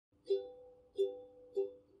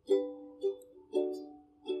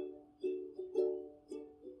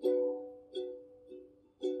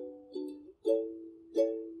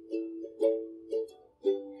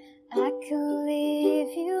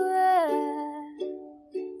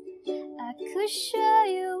could show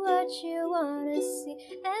you what you wanna see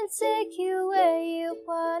and take you where you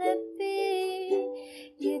wanna be.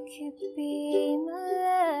 You could be my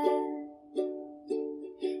love.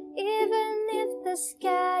 Even if the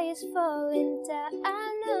sky is falling down,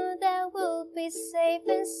 I know that we'll be safe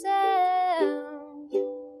and sound.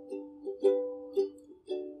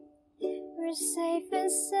 We're safe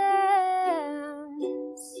and sound.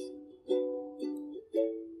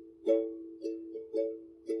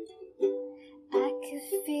 I could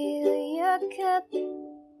feel your cup.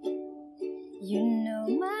 You know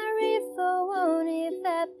my river won't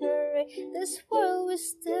evaporate. This world will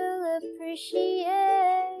still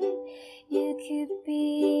appreciate. You could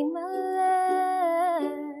be my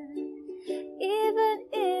love. Even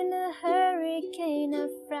in a hurricane of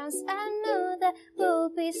frowns, I know that we'll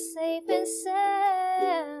be safe and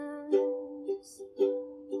sound.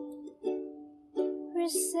 We're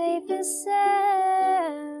safe and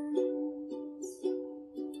sound.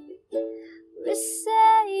 We're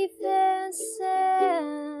safe and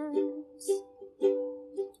sound.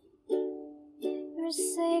 We're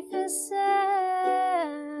safe and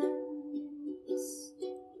sound.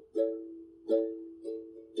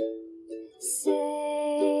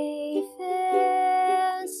 Safe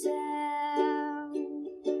and sound.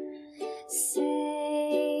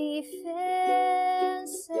 Safe and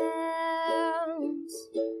sound.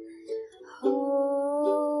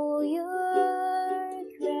 Hold your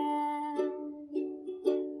ground.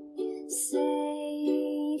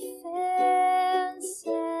 Safe and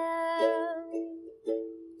sound.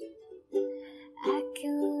 I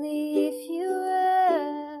can lift you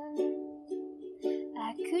up.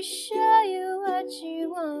 I could show you what you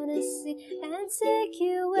wanna see and take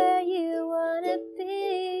you where you wanna be.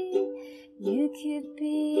 You could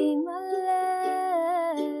be my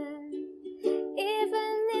love.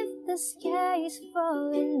 Even if the sky is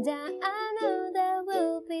falling down, I know that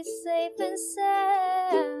we'll be safe and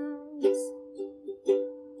sound.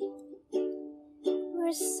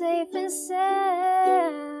 We're safe and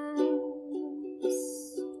sound.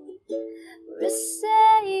 We're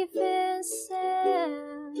safe and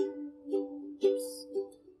sound.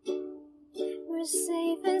 We're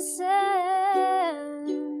safe and sound.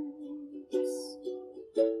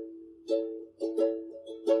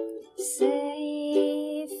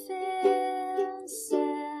 Safe and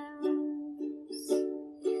sound.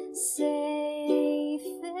 Safe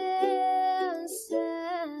and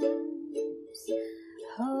sound.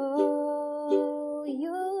 Hold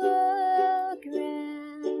your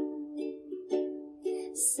ground.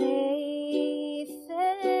 Safe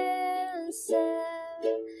and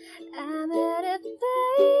sound. I'm at a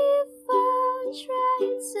payphone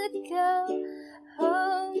trying to go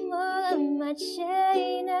home. All of my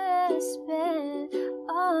chain I spent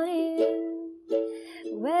on you.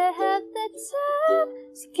 Where have the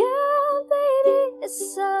times gone, baby? It's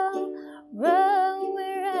so wrong.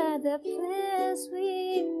 Where are the plans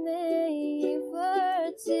we made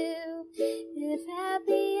for two? If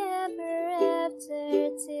happy ever after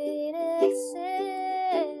did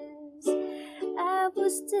exist, I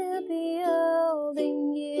would still be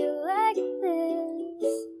holding you like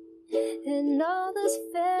this. And all those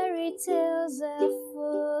fairy tales are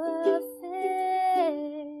full of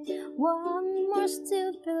it. One more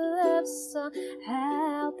stupid love song,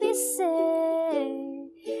 I'll be sad.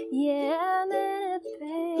 Yeah, I'm in a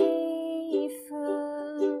payphone.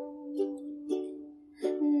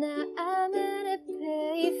 Now I'm in a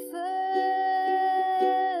payphone.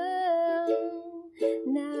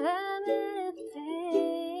 Now I'm in a payphone.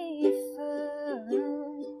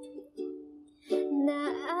 Now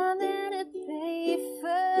I'm in a payphone.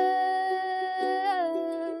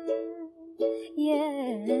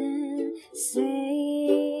 Yeah,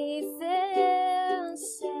 safe and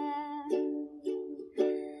sound.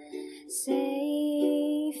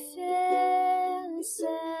 Safe and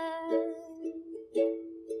sound.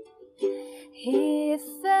 If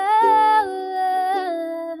I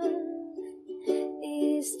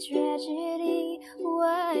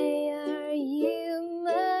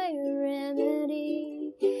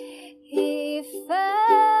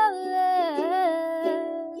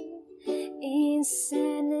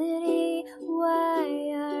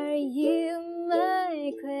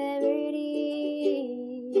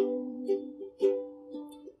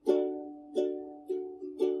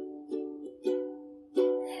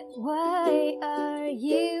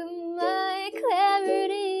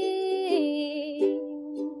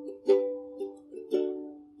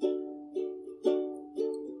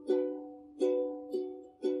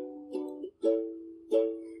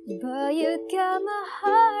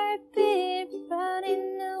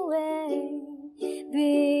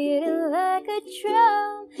a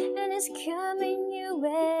drum and it's coming your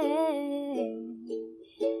way.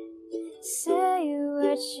 Say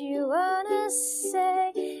what you wanna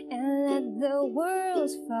say and let the world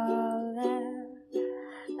fall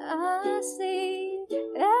out asleep.